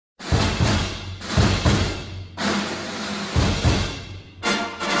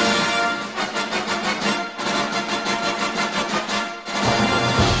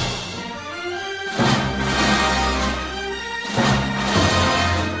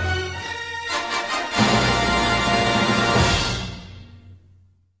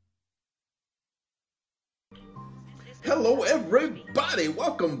Hello everybody,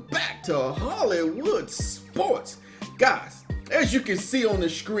 welcome back to Hollywood Sports. Guys, as you can see on the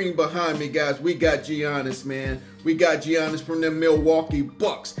screen behind me, guys, we got Giannis, man. We got Giannis from the Milwaukee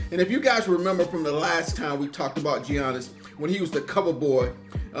Bucks. And if you guys remember from the last time we talked about Giannis, when he was the cover boy,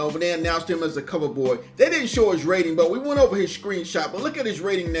 when they announced him as the cover boy, they didn't show his rating, but we went over his screenshot. But look at his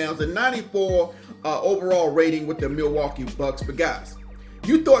rating now. It's a 94 overall rating with the Milwaukee Bucks. But guys,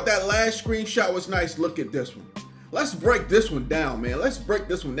 you thought that last screenshot was nice. Look at this one. Let's break this one down, man. Let's break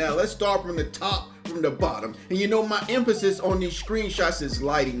this one down. Let's start from the top, from the bottom. And you know, my emphasis on these screenshots is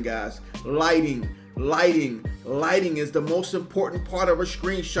lighting, guys. Lighting is the most important part of a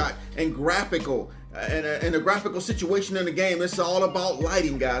screenshot and graphical. In a graphical situation in the game, it's all about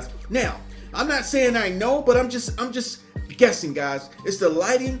lighting, guys. Now, I'm not saying I know, but I'm just guessing, guys. It's the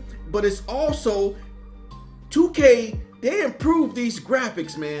lighting, but it's also 2K. They improved these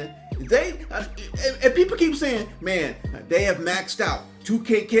graphics, man. And people keep saying, man, they have maxed out.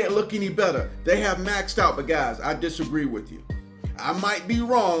 2K can't look any better. They have maxed out, but guys, I disagree with you. I might be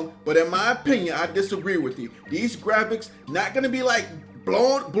wrong, but in my opinion, I disagree with you. These graphics not gonna be like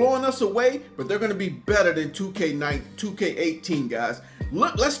blowing us away, but they're gonna be better than 2K18, guys.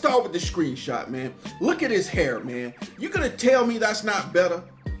 Look, let's start with the screenshot, man. Look at his hair, man. You gonna tell me that's not better?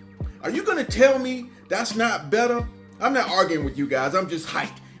 Are you gonna tell me that's not better? I'm not arguing with you guys. I'm just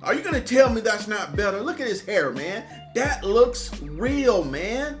hyped. Are you gonna tell me that's not better? Look at his hair, man. That looks real,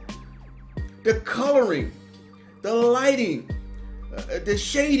 man. The coloring, the lighting, the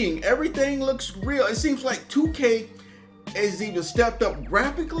shading, everything looks real. It seems like 2K is even stepped up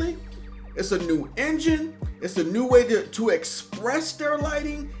graphically. It's a new engine. It's a new way to express their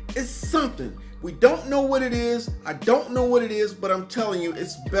lighting. It's something. We don't know what it is. I don't know what it is, but I'm telling you,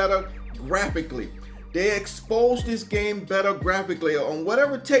 it's better graphically. They exposed this game better graphically on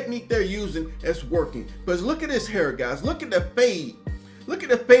whatever technique they're using. It's working. But look at his hair, guys. Look at the fade. Look at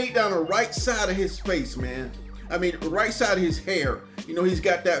the fade down the right side of his face, man. I mean, right side of his hair. You know, he's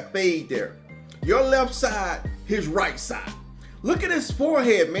got that fade there. Your left side, his right side. Look at his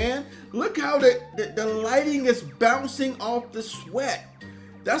forehead, man. Look how the lighting is bouncing off the sweat.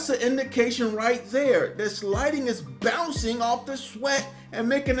 That's an indication right there. This lighting is bouncing off the sweat and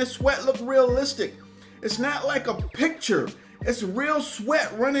making the sweat look realistic. It's not like a picture. It's real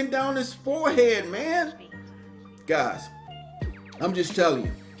sweat running down his forehead, man. Guys, I'm just telling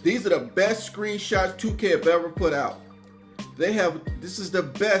you, these are the best screenshots 2K have ever put out. This is the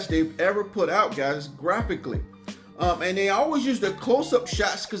best they've ever put out, guys, graphically. And they always use the close-up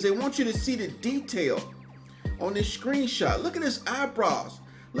shots because they want you to see the detail on this screenshot. Look at his eyebrows.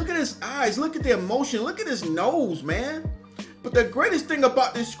 Look at his eyes. Look at the emotion. Look at his nose, man. But the greatest thing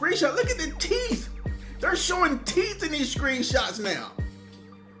about this screenshot, look at the teeth. They're showing teeth in these screenshots now.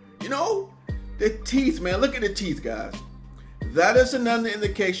 You know, the teeth, man. Look at the teeth, guys. That is another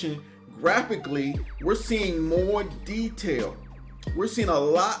indication. Graphically, we're seeing more detail. We're seeing a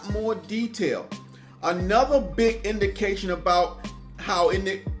lot more detail. Another big indication about how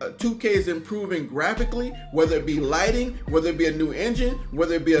 2K is improving graphically, whether it be lighting, whether it be a new engine,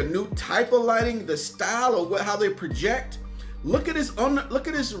 whether it be a new type of lighting, the style or how they project. Look at his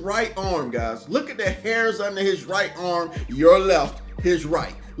right arm, guys. Look at the hairs under his right arm, your left, his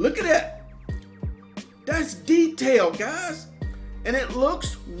right. Look at that. That's detail, guys. And it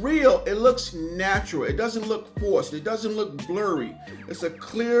looks real. It looks natural. It doesn't look forced. It doesn't look blurry. It's a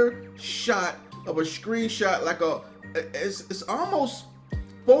clear shot of a screenshot, like it's almost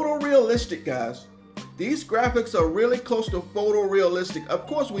photorealistic, guys. These graphics are really close to photorealistic. Of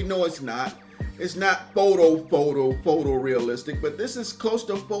course, we know it's not. It's not photorealistic, but this is close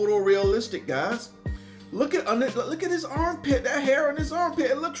to photorealistic, guys. Look at his armpit, that hair on his armpit.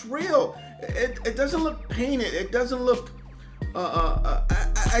 It looks real. It doesn't look painted. It doesn't look.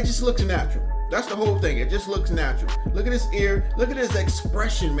 It just looks natural. That's the whole thing. It just looks natural. Look at his ear. Look at his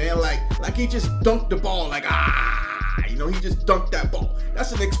expression, man. Like he just dunked the ball. Like you know, he just dunked that ball.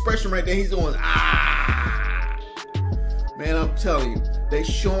 That's an expression right there. He's going Man, I'm telling you, they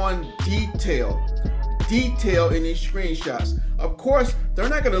showing detail in these screenshots. Of course, they're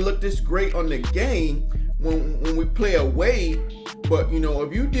not gonna look this great on the game when we play away, but you know,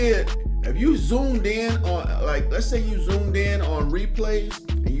 if you zoomed in on, like, let's say you zoomed in on replays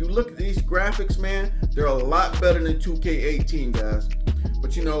and you look at these graphics, man, they're a lot better than 2K18, guys.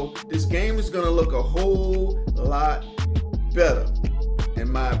 But you know, this game is gonna look a whole lot better,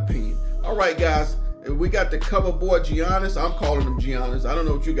 in my opinion. All right, guys. We got the cover boy Giannis. I'm calling him Giannis. I don't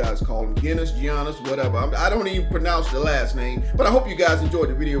know what you guys call him. Giannis, whatever. I don't even pronounce the last name. But I hope you guys enjoyed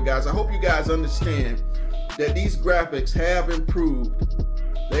the video, guys. I hope you guys understand that these graphics have improved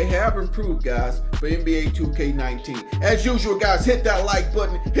They have improved, guys, for NBA 2K19. As usual, guys, hit that like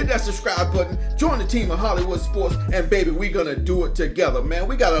button, hit that subscribe button, join the team of Hollywood Sports, and baby, we're gonna do it together, man.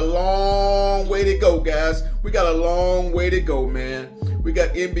 We got a long way to go, guys. We got a long way to go, man. We got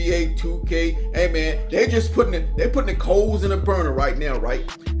NBA 2K. Hey, man, they're putting the coals in the burner right now, right?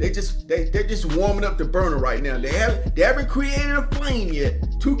 They're just warming up the burner right now. They haven't created a flame yet.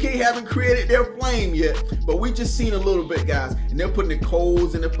 2K haven't created their flame yet, but we just seen a little bit, guys, and they're putting the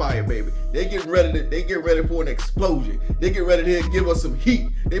coals in the fire, baby. They get ready for an explosion. They get ready to give us some heat.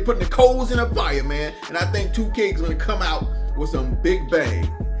 They putting the coals in the fire, man. And I think 2K is gonna come out with some big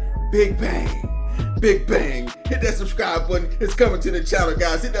bang. Big bang. Big bang. Hit that subscribe button. It's coming to the channel,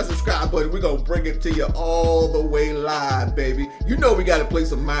 guys. Hit that subscribe button. We're gonna bring it to you all the way live, baby. You know we gotta play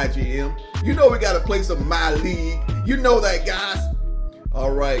some My GM. You know we gotta play some My League. You know that, guys.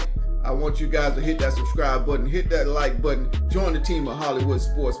 All right. I want you guys to hit that subscribe button, hit that like button, join the team of Hollywood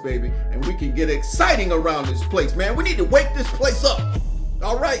Sports, baby, and we can get exciting around this place, man. We need to wake this place up.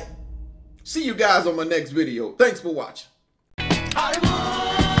 All right. See you guys on my next video. Thanks for watching.